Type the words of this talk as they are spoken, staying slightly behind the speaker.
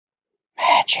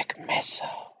magic missile.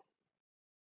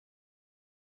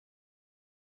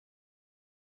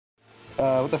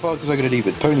 What the fuck was I gonna lead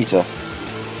with? Ponyta.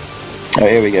 Oh,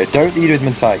 here we go. Don't lead with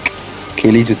Mantike.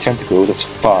 Okay, leads with Tentacle, that's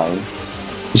fine.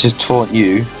 Let's just taunt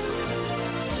you.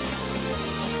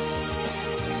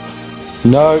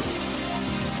 No.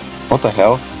 What the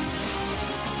hell?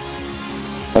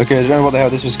 Okay, I don't know what the hell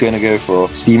this was going to go for.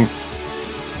 Steam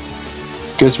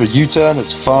goes for a U-turn,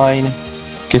 that's fine.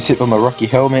 Gets hit by my Rocky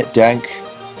Helmet, dank.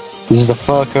 This is the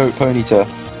Fur Coat Ponyta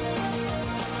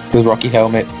with Rocky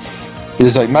Helmet. It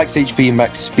is like max HP,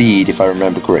 max speed, if I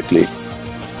remember correctly.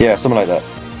 Yeah, something like that.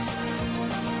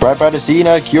 Bright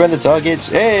Bradicina, Q and the targets.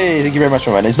 Hey, thank you very much,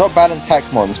 my man. It's not balanced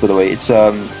Hackmons, by the way. It's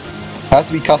has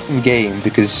to be custom game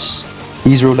because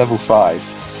these are all level 5.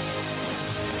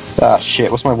 Ah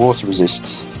shit, what's my water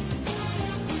resist?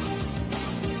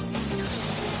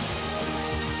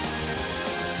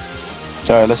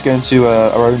 Alright, let's go into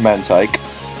our own Mantike.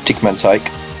 Tick Mantike.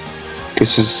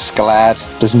 This is Skalad,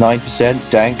 does 9%,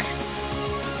 dank.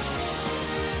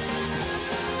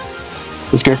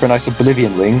 Let's go for a nice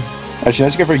Oblivion Ring. Actually,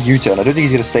 let's go for a U-turn. I don't think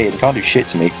he's gonna stay in, he can't do shit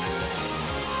to me.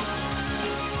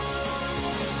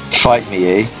 Fight me,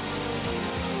 eh?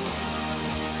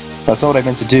 That's not what I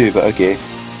meant to do, but okay.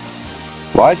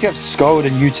 Why does he have Scald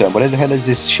and U-turn? What the hell is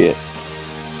this shit?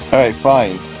 Alright,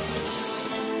 fine.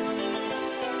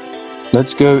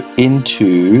 Let's go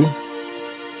into...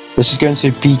 Let's just go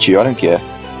into Pichu, I don't care.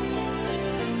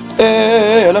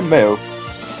 Hey, LMAO.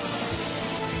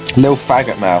 Little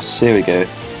faggot mouse, here we go.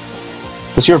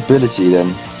 What's your ability then?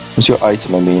 What's your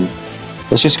item, I mean?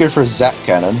 Let's just go for a Zap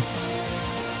Cannon.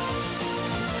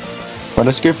 Well,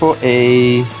 let's go for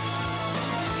a...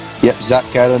 Yep, Zap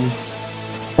Cannon.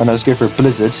 And let's go for a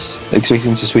Blizzard,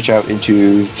 expecting to switch out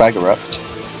into Fagarupt.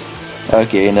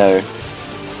 Okay, no.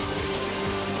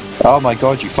 Oh my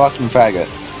god, you fucking faggot.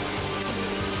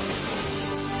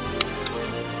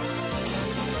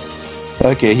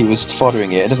 Okay, he was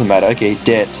foddering it, it doesn't matter. Okay,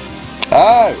 dead.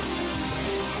 Oh!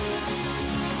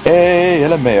 Hey,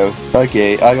 LMAO.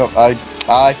 Okay,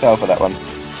 I fell for that one.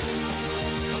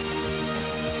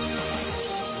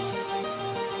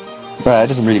 Right, it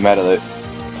doesn't really matter though.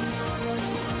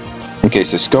 Okay,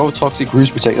 so Skull, Toxic,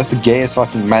 Roost Protect, that's the gayest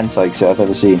fucking Mantike set I've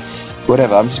ever seen.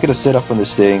 Whatever, I'm just gonna sit up on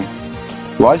this thing.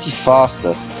 Why is he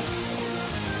faster?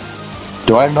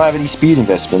 Do I not have any speed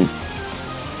investment?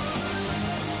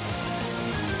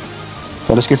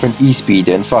 Well, let's go for an E-speed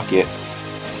then, fuck it.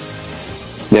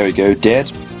 There we go,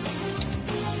 dead.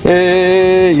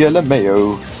 Hey,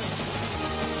 LMAO.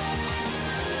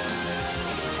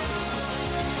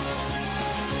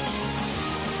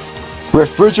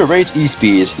 Refrigerate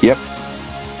E-speed, yep.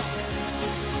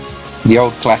 The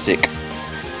old classic.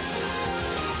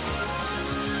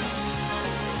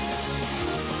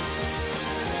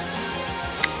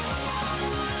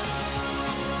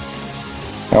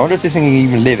 I wonder if this thing can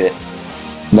even live it.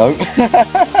 No.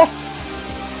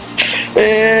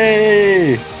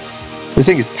 Hey! This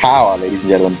thing is power, ladies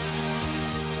and gentlemen.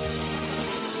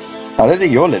 I don't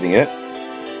think you're living it.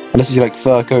 Unless you like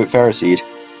Fur Coat Ferroseed.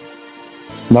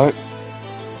 No.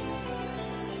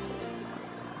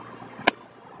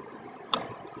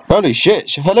 Holy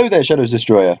shit! Hello there, Shadow's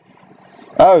Destroyer.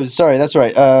 Oh, sorry, that's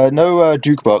right. No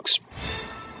jukebox.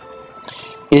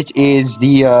 It is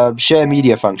the share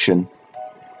media function.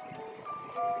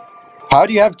 How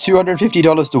do you have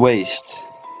 $250 to waste?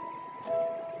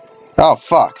 Oh,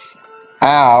 fuck.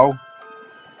 Ow.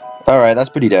 Alright, that's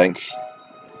pretty dank.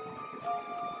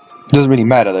 Doesn't really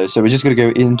matter though, so we're just gonna go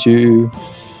into...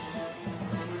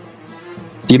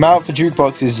 The amount for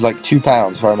jukebox is like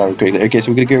 £2 if I remember correctly. Okay,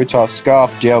 so we're gonna go into our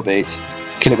Scarf Jailbait.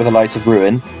 Kill it with a Light of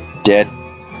Ruin. Dead.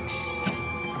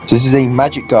 So this is a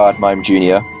Magic Guard Mime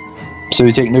Jr. So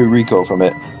we take no recoil from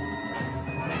it.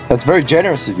 That's very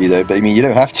generous of you though, but I mean you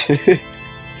don't have to.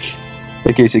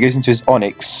 Okay, so it goes into his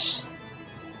Onyx.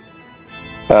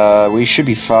 We should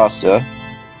be faster.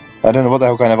 I don't know what the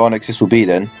hell kind of Onyx this will be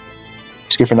then.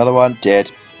 Let's go for another one. Dead.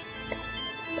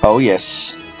 Oh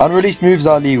yes. Unreleased moves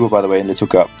are legal, by the way, in Little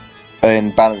Cup.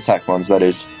 In Balanced Hackmons, that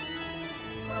is.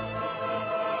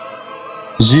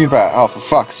 Zubat. Oh, for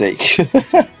fuck's sake.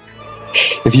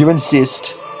 If you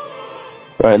insist.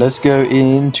 Right, let's go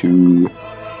into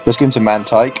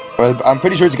Mantike. I'm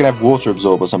pretty sure it's going to have Water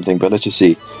Absorb or something, but let's just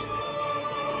see.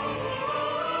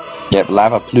 Yep,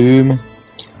 Lava Plume.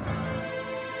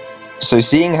 So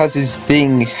seeing as his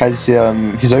thing has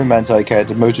his own Mantike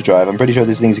had Motor Drive, I'm pretty sure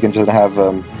this thing's going to have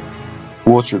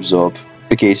Water Absorb.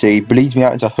 Okay, so he bleeds me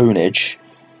out into Honedge.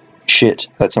 Shit,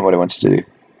 that's not what I wanted to do.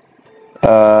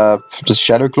 Does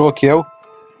Shadow Claw kill?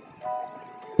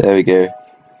 There we go.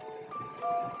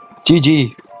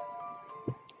 GG.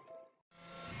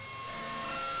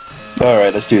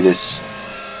 Alright, let's do this.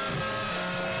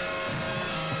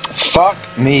 Fuck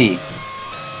me.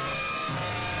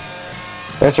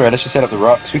 That's alright, let's just set up the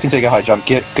rocks. We can take a high jump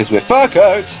kit because we're fuck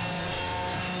out.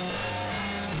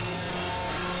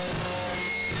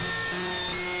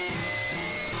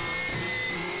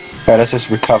 Alright, let's just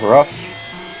recover off.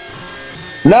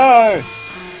 No!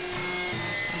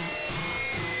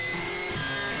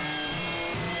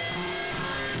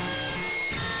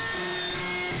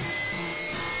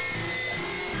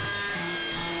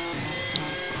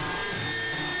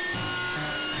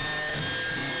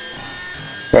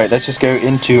 Right, let's just go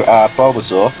into our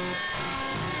Bulbasaur.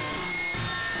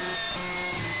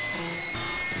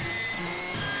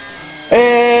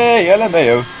 Hey,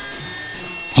 LMAO!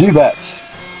 Do that!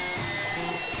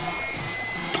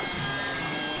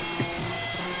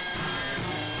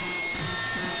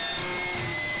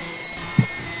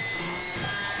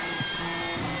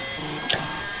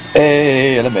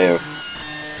 Hey, LMAO!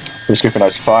 Let's go for a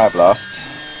nice Fire Blast.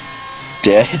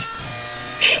 Dead.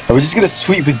 And we're just gonna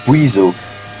sweep with Weasel.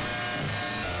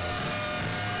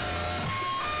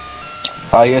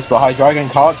 Ah yes, but Hydreigon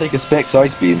can't take a Specs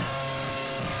Ice Beam.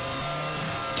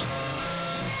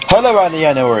 Hello,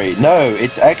 Anianori. No,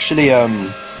 it's actually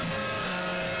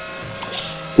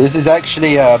this is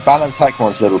actually Balanced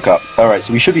Hackmons level cup. Alright,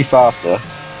 so we should be faster.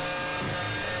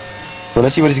 But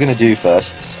let's see what he's gonna do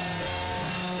first.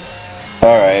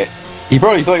 Alright. He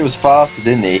probably thought he was faster,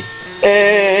 didn't he?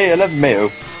 Hey, I love Mayo.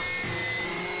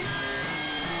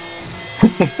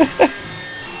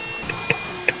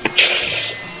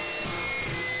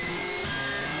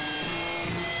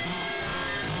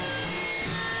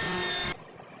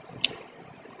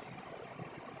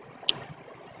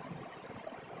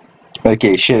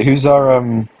 Okay, shit, who's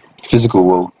our physical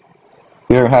wall?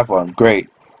 We don't have one, great.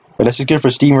 Well, let's just go for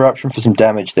a Steam Eruption for some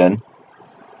damage then.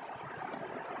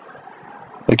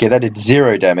 Okay, that did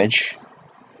 0 damage.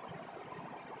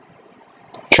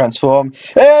 Transform.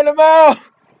 Hey, Lamau!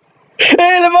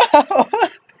 Hey, Lamau!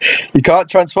 You can't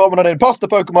transform on an imposter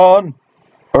Pokemon!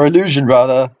 Or illusion,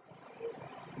 rather.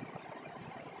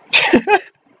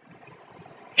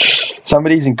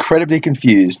 Somebody's incredibly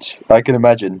confused, I can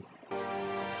imagine.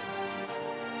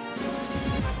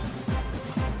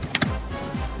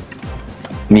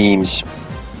 Memes.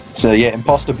 So yeah,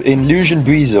 imposter, illusion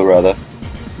Breezer rather.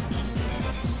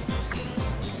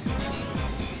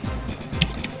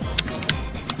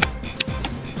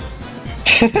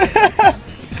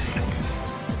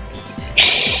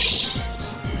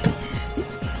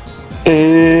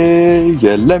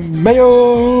 LMAO,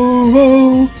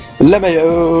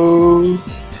 LMAO,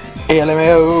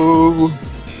 LMAO,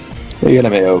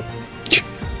 LMAO.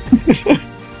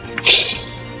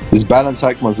 This Balanced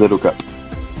Hackmons little cup.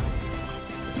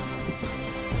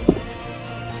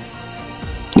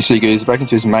 So he goes back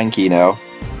into his Mankey now.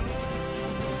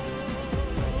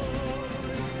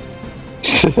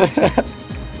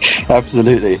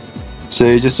 Absolutely. So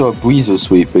you just saw a Weasel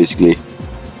sweep basically.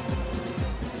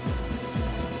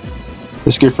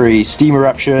 Let's go for a Steam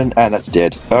Eruption, and that's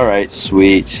dead. Alright,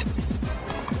 sweet.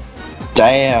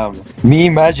 Damn, me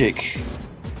magic.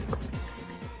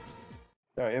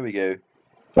 Alright, here we go.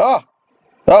 Oh!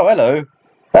 Oh, hello.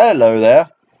 Hello there.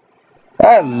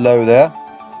 Hello there.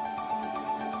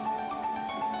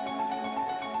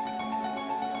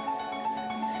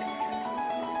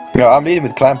 No, I'm leading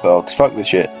with Clamper, because fuck this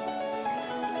shit.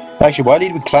 Actually, why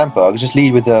lead with Clamper? I'll just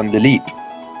lead with the Leap.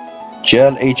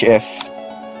 Gel HF.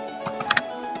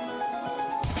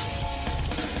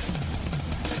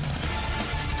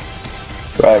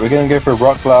 Right, we're gonna go for a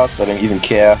Rock Blast, I don't even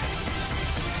care.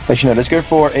 Actually no, let's go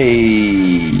for a...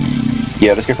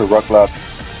 Yeah, let's go for a Rock Blast.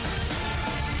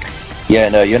 Yeah,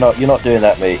 no, you're not doing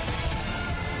that, mate.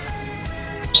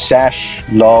 Sash,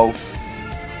 lol.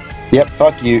 Yep,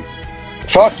 fuck you.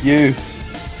 Fuck you!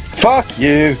 Fuck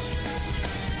you!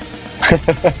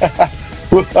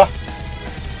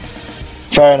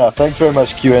 Fair enough, thanks very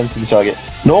much QN to the target.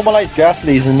 Normalize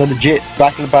Ghastly is a legit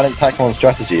Battle Balanced Hackmon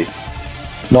strategy.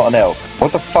 Not an L.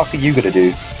 What the fuck are you gonna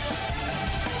do?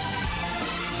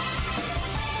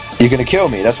 You're gonna kill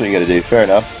me, that's what you're gonna do, fair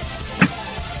enough.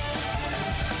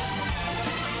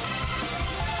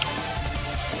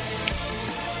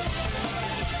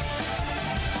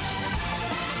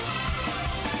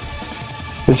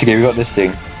 It's okay, we got this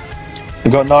thing.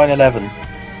 We got 911.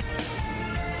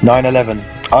 911.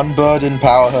 Unburdened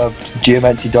Power Herb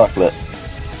Geomancy Ducklet.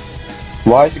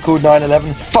 Why is it called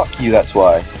 911? Fuck you, that's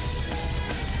why.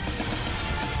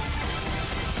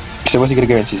 So what's he going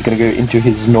to go into? He's going to go into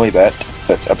his Noibat.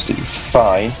 That's absolutely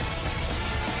fine.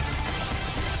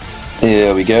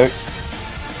 There we go.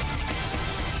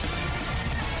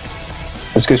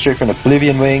 Let's go straight for an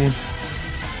Oblivion Wing.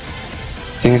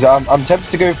 Things I'm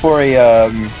tempted to go for a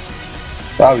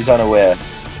oh, he's unaware.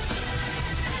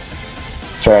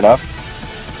 Fair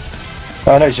enough.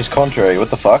 Oh no, it's just contrary,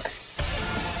 what the fuck?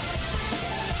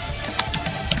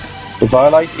 The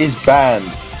Violite is banned.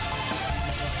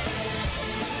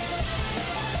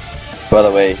 By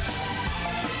the way,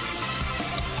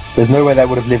 there's no way that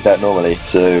would have lived that normally,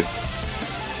 so...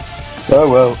 Oh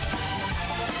well.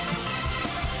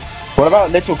 What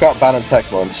about Little Cup balanced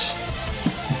Hackmons?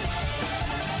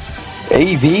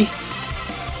 AV?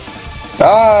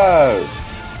 Oh!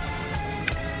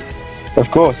 Of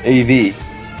course, AV.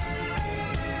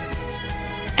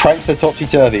 Prankster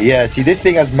topsy-turvy. Yeah, see, this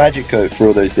thing has magic coat for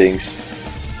all those things.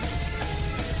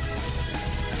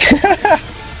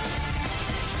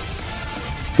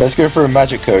 Let's go for a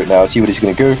magic coat now, see what he's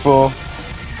going to go for.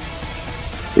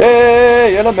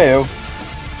 Yay! Yellow mail!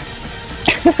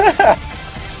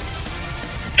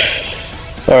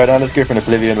 Alright, now let's go for an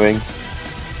Oblivion Wing.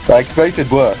 I expected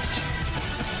worst.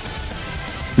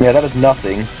 Yeah, that is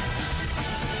nothing.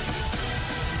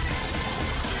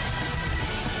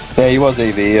 Yeah, he was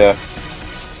AV, yeah.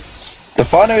 The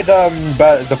fun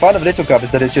of Little Cup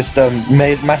is that it's just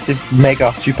massive,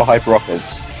 mega, super hyper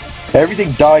offense.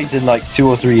 Everything dies in like 2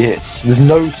 or 3 hits. There's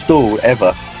no stall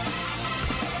ever.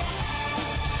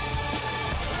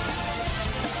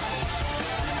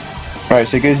 Right,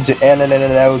 so it goes into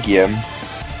Elgium.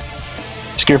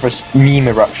 Let's go for a meme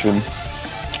eruption.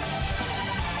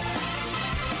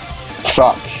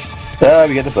 Fuck. Ah,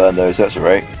 we get the burn those, that's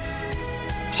alright.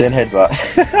 Sin headbutt.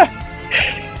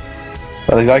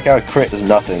 I like how a crit does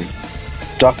nothing.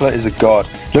 Duckler is a god.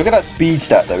 Look at that speed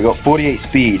stat though, we got 48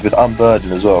 speed with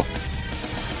unburden as well.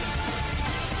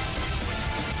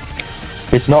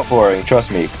 It's not boring,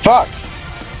 trust me. Fuck!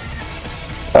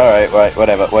 Alright, right,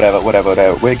 whatever.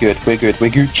 We're good, we're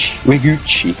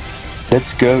Gucci.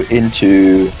 Let's go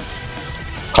into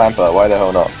Clamper, why the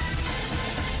hell not?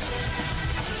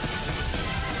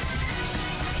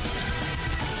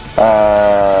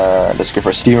 Let's go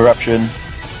for a Steam Eruption.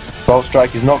 Bolt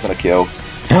Strike is not gonna kill.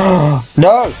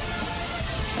 No!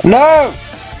 No!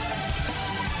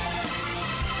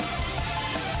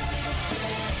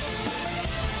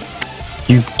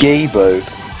 You gaybo.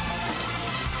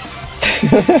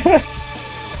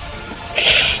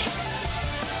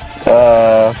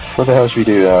 What the hell should we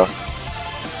do now?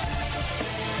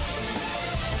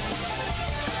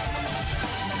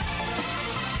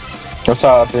 What's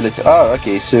our ability? Oh,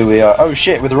 okay, so we are... Oh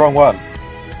shit, we're the wrong one.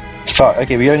 Fuck,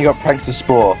 okay, we only got Prankster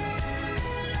Spore.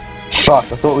 Fuck,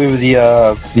 I thought we were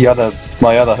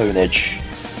my other Honage.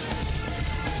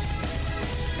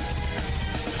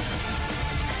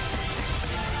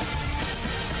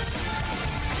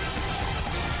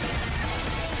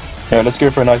 Yeah, let's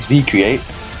go for a nice V-create.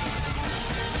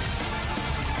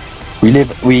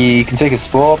 We can take a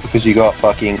Spore because we got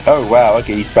fucking... Oh wow,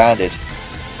 okay, he's banded.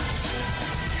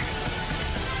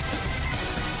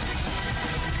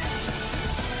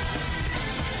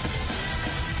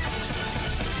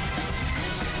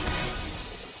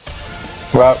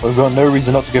 Well, we've got no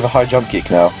reason not to give a high jump kick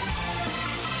now.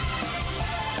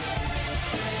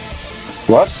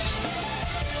 What?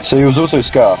 So he was also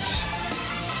scarfed.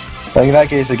 In that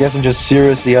case, I guess I'm just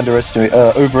seriously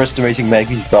overestimating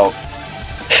Maggie's bulk.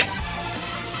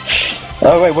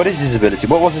 Oh wait, what is his ability?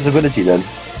 What was his ability then?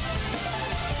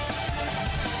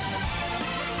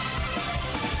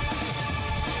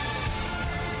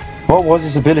 What was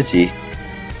his ability?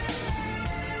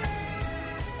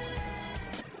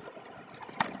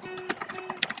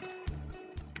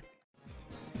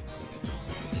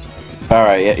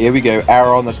 Alright, yeah, here we go.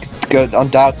 Aron, that's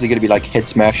undoubtedly going to be like Head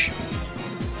Smash.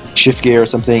 Shift Gear or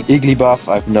something. Igglybuff,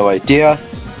 I have no idea.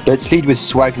 Let's lead with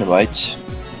Swagnomite.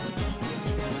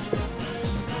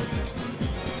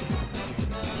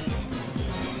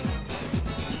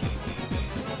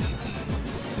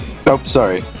 Oh,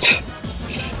 sorry.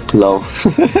 Lol.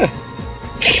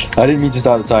 I didn't mean to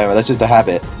start the timer, that's just a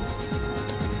habit.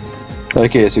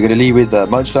 Okay, so we're going to lead with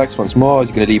Munchlax once more.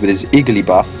 He's going to lead with his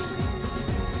Igglybuff.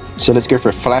 So let's go for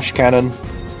a Flash Cannon.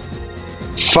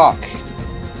 Fuck!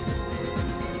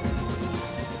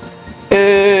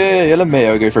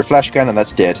 LMAO, go for a Flash Cannon,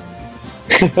 that's dead.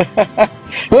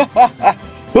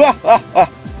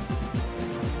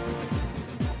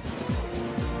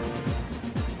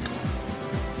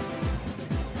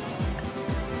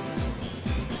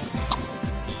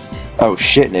 Oh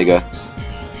shit, nigga.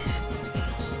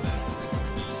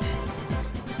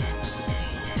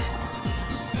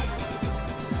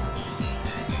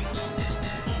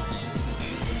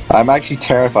 I'm actually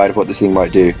terrified of what this thing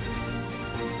might do.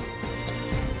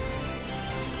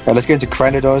 Let's go into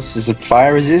Cranidos. Is it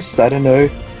fire resist? I don't know.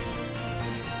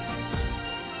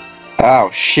 Oh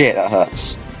shit, that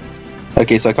hurts.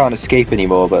 Okay, so I can't escape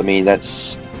anymore, but I mean,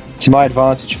 that's to my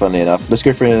advantage, funnily enough. Let's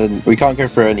go for we can't go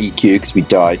for an EQ because we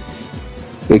die.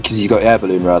 Because he's got air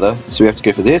balloon, rather. So we have to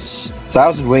go for this.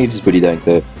 1,000 waves is pretty dank,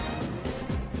 though.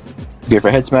 Go for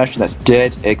a head smash, and that's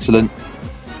dead. Excellent.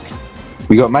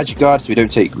 We got magic guard, so we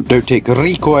don't take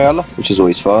recoil, which is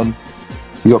always fun.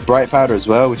 We got bright powder as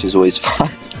well, which is always fun.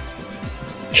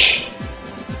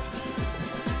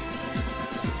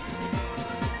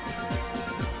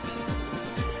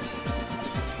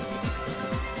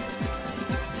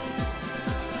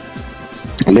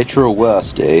 Literal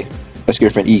worst, eh? Let's go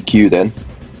for an EQ then.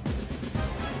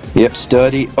 Yep,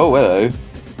 sturdy. Oh, hello.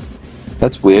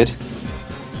 That's weird.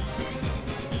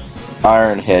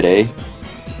 Iron head, eh?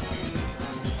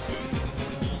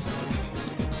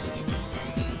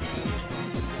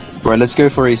 Right, let's go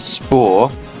for a spore.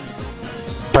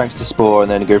 Prankster spore,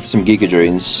 and then go for some Giga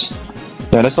Drains.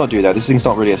 No, let's not do that. This thing's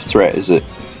not really a threat, is it?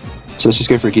 So let's just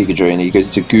go for a Giga Drain. He goes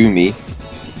into Goomy.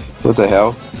 What the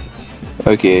hell?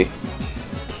 Okay.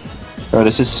 Alright,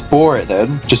 let's just spore it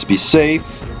then, just to be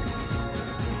safe.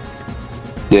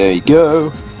 There you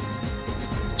go.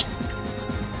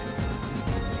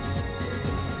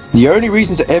 The only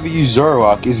reason to ever use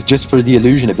Zoroark is just for the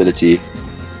illusion ability. You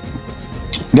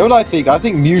know what I think? I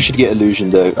think Mew should get illusion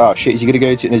though. Oh shit, is he gonna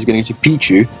go to? He's gonna go to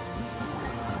Pichu.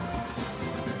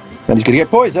 And he's gonna get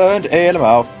poisoned.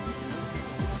 ALML.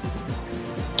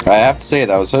 I have to say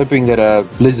that I was hoping that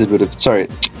Blizzard would have. Sorry,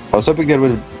 I was hoping that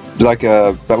would have.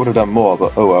 That would have done more,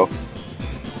 but oh well.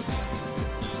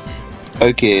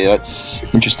 Okay, that's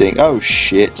interesting. Oh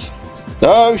shit.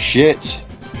 Oh shit.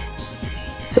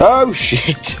 Oh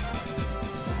shit.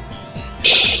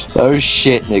 Oh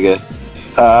shit, nigga.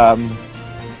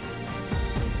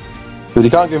 But he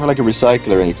can't go for like a recycle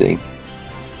or anything.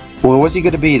 Well, what's he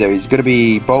gonna be though? He's gonna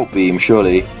be Bolt Beam,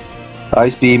 surely.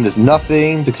 Ice Beam does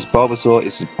nothing because Bulbasaur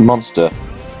is a monster.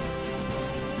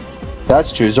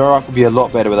 That's true. Zoroark would be a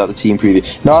lot better without the team preview.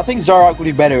 No, I think Zoroark would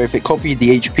be better if it copied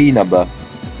the HP number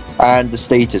and the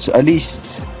status. At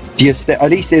least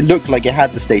it looked like it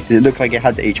had the status. It looked like it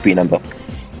had the HP number.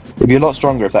 It'd be a lot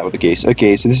stronger if that were the case.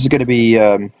 Okay, so this is going to be,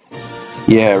 yeah,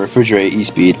 Refrigerate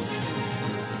E-Speed.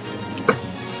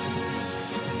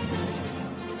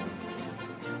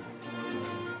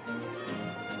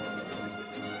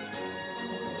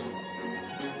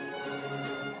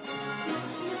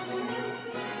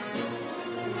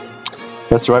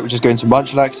 That's right, we're just going to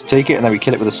Munchlax to take it, and then we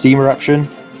kill it with a Steam Eruption.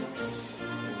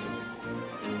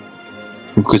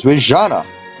 Because we're Jana.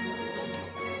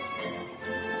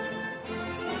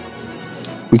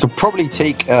 We could probably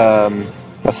take a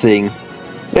thing.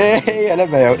 Hey,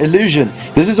 LMAO, Illusion.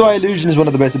 This is why Illusion is one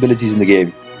of the best abilities in the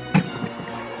game.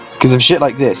 Because of shit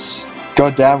like this.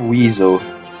 Goddamn Weasel.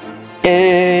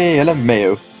 Hey,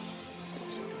 LMAO.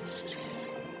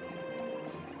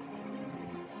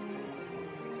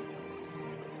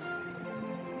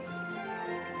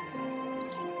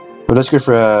 Well, let's go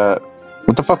for a...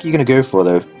 What the fuck are you going to go for,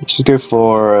 though? Let's just go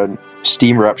for a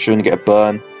Steam Eruption, get a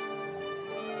burn.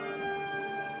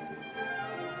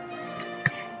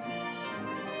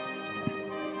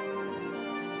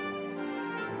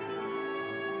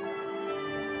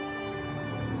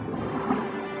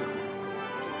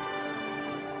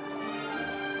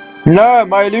 No,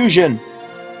 my illusion!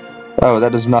 Oh,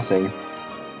 that does nothing.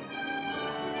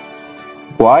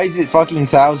 Why is it fucking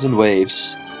 1,000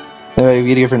 waves? Anyway, we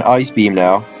gotta go for an Ice Beam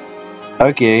now.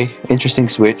 Okay, interesting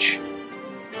switch.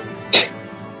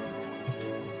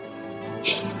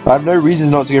 I have no reason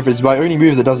not to go for it. It's my only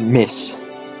move that doesn't miss.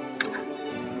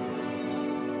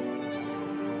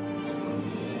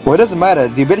 Well, it doesn't matter.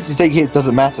 The ability to take hits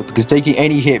doesn't matter because taking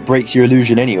any hit breaks your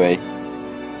illusion anyway.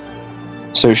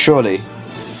 So surely.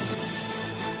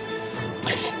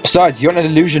 Besides, you want an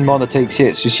illusion mon that takes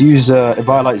hits. Just use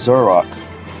Violite Zoroark.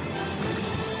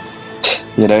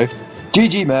 You know?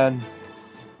 GG, man.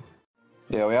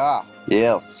 Here we are.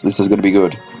 Yes, this is going to be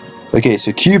good. Okay,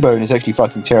 so Cubone is actually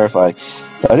fucking terrifying.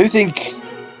 I do think...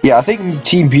 Yeah, I think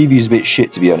Team Preview is a bit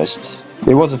shit, to be honest.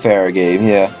 It was a fairer game,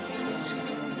 yeah.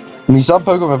 I mean, some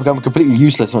Pokemon have become completely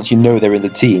useless once you know they're in the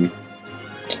team.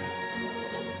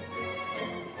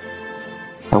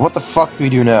 And what the fuck do we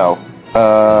do now?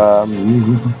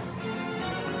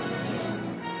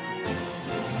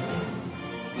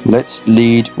 Let's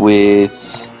lead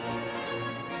with...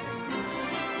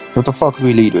 What the fuck do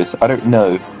we lead with? I don't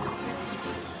know.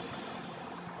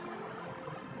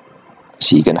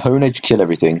 So you can Hone Edge kill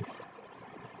everything.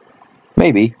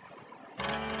 Maybe.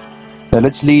 Now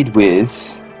let's lead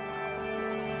with...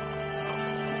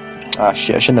 Ah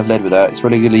shit, I shouldn't have led with that. It's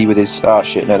probably gonna lead with his... Ah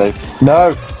shit, no,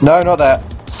 no, no, not that.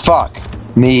 Fuck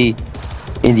me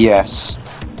in the ass.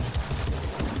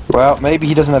 Well, maybe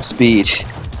he doesn't have speed.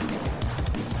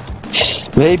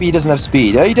 Maybe he doesn't have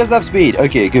speed. Oh, he doesn't have speed.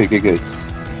 Okay, good.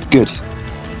 Good.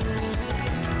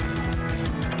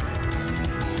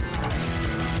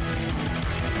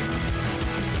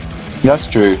 That's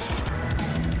true.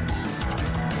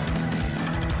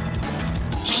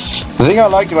 The thing I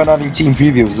liked about having team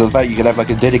preview was the fact you could have like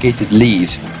a dedicated lead.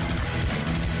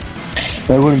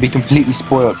 I wouldn't be completely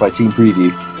spoiled by team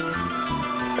preview.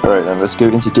 Alright, then let's go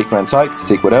into Dickman Type to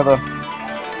take whatever.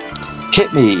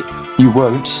 Hit me! You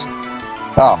won't.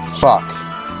 Ah, fuck.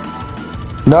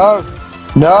 No!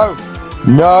 No!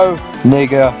 No,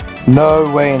 nigga.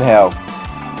 No way in hell.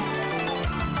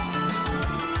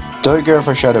 Don't go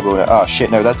for a Shadow Ball now. Ah,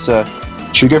 shit, no, that's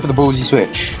should we go for the ballsy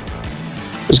switch?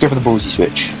 Let's go for the ballsy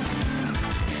switch.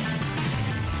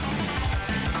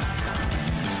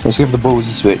 Let's go for the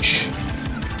ballsy switch.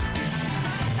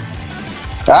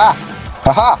 Ah!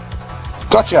 Haha!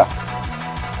 Gotcha!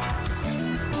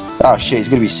 Oh shit, he's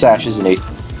gonna be Sash, isn't he?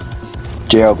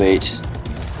 Jailbait.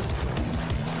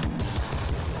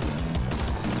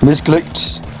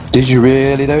 Misclicked. Did you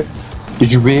really though?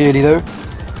 Did you really though?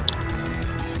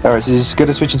 Alright, so he's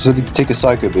gonna switch into something to take a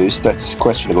Psycho Boost. That's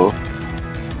questionable.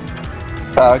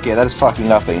 Ah, okay, that is fucking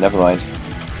nothing. Never mind.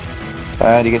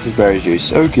 And he gets his Berry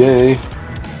Juice. Okay.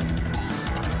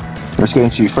 Let's go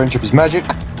into Friendship is Magic.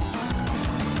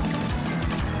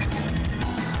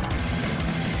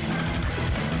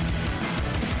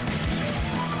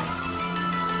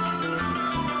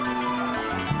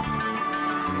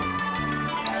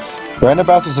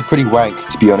 Roundabouts was a pretty wank,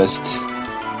 to be honest.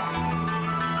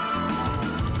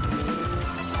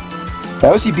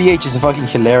 LCBH is a fucking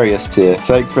hilarious tier.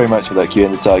 Thanks very much for that, Q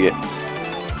in the target.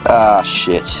 Ah,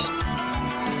 shit.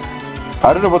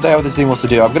 I don't know what the hell this thing wants to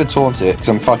do. I'm gonna taunt it, because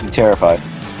I'm fucking terrified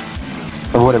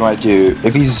of what it might do.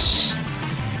 If he's...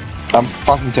 I'm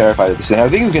fucking terrified of this thing. I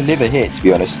think we can live a hit, to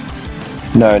be honest.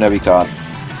 No, we can't.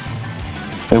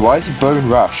 Wait, why is he Bone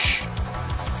Rush?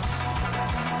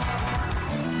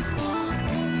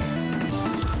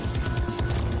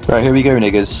 Right, here we go,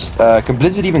 niggas. Can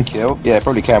Blizzard even kill? Yeah,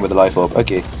 probably can with the Life Orb.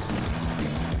 Okay.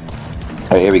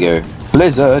 Alright, here we go.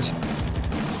 Blizzard!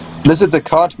 Blizzard that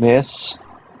can't miss.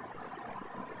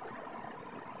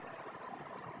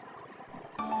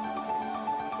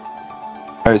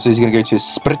 Alright, so he's gonna go to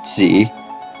Spritzy.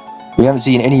 We haven't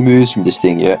seen any moves from this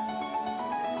thing yet.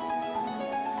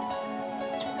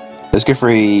 Let's go for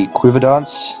a Quiver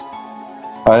Dance.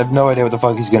 I have no idea what the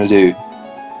fuck he's gonna do.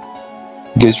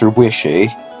 He goes for a Wish, eh?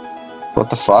 What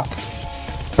the fuck?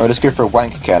 Alright, let's go for a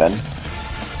Wank Cannon.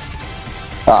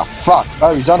 Ah, fuck!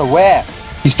 Oh, he's unaware!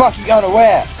 He's fucking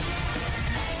unaware!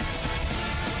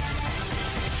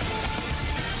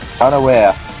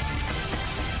 Unaware.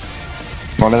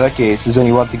 Well, in that case, there's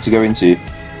only one thing to go into.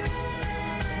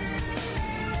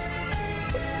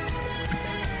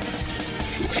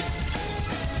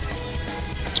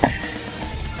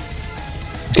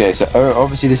 Okay, so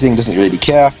obviously this thing doesn't really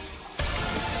care.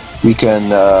 We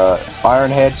can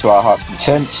Iron Head to our heart's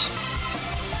content.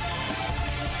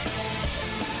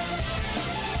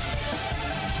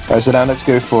 Alright, so now let's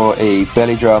go for a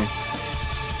Belly Drum.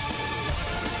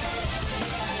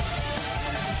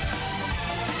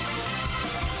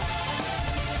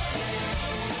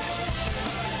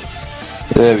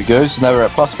 There we go, so now we're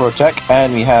at +4 attack,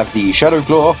 and we have the Shadow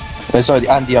Claw, sorry,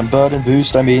 and the Unburden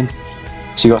boost, I mean.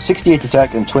 So you got 68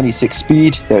 attack and 26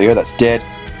 speed, there we go, that's dead.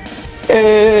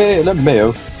 Hey,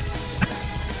 LMAO.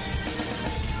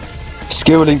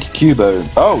 Skill Link Cubone,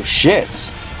 oh shit!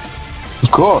 Of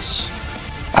course!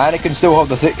 And it can still hold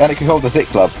the thick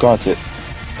club, can't it?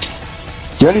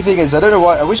 The only thing is, I don't know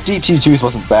why, I wish Deep Sea Tooth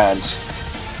wasn't banned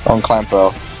on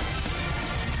Clamperl.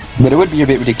 But it would be a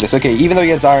bit ridiculous. Okay, even though he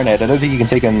has Iron Head, I don't think he can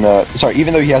take an... sorry,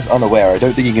 even though he has Unaware, I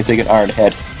don't think he can take an Iron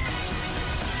Head.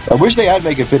 I wish they had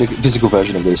made a physical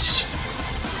version of this.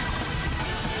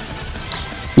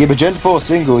 Yeah, but Gen 4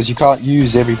 singles, you can't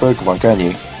use every Pokemon, can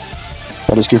you?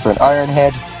 I'll just go for an Iron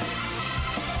Head.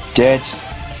 Dead.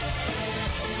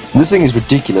 This thing is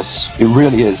ridiculous. It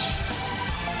really is.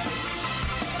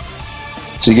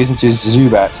 So he goes into his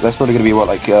Zubat. That's probably going to be, what,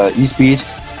 like, E-Speed?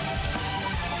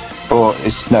 Or,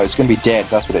 it's going to be dead,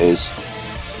 that's what it is.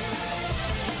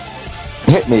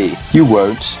 Hit me. You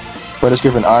won't. Well, let's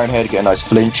go for an Iron Head, get a nice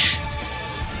flinch.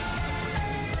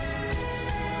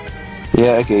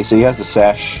 Yeah, okay, so he has the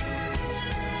Sash.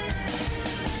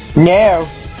 No!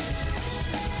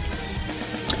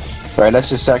 Right, let's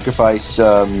just sacrifice,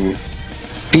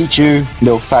 Pichu,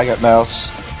 little faggot mouse.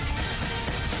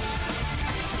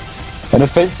 An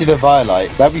offensive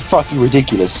Eviolite. That'd be fucking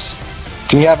ridiculous.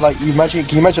 Can you have like, can you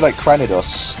imagine like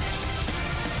Cranidos?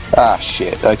 Ah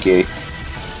shit, okay.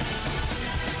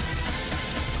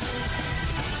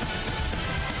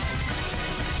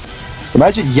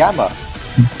 Imagine Yama.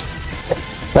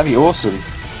 That'd be awesome.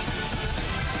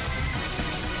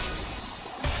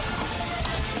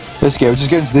 Let's go, just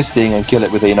go into this thing and kill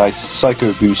it with a nice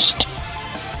Psycho Boost.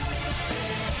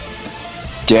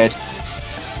 Dead.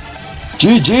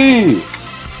 GG!